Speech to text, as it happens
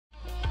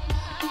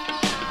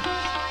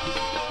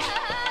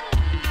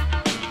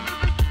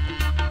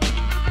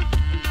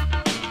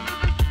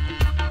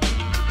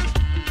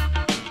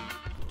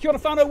Kia ora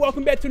whanau,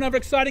 welcome back to another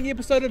exciting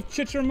episode of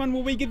CHCHCHin1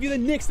 where we give you the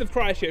next of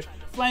Christchurch.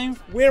 Flames,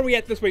 where are we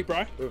at this week,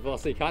 bro? We're at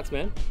Bexley Karts,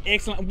 man.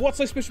 Excellent. And what's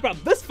so special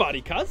about this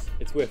party, cuz?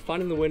 It's where fun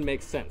in the wind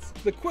makes sense.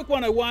 The quick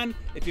 101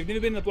 if you've never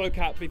been in the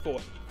Blowkart before.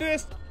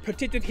 First,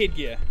 protective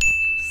headgear.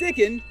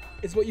 Second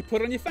is what you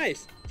put on your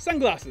face.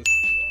 Sunglasses.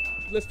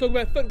 Let's talk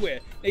about footwear.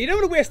 Now you don't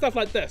want to wear stuff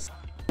like this.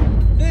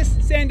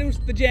 This, sandals,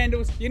 the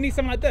jandals, you need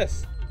something like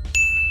this.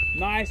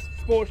 Nice,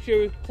 sports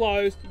shoe,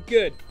 closed,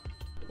 good.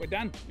 We're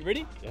done. You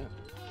ready? Yeah.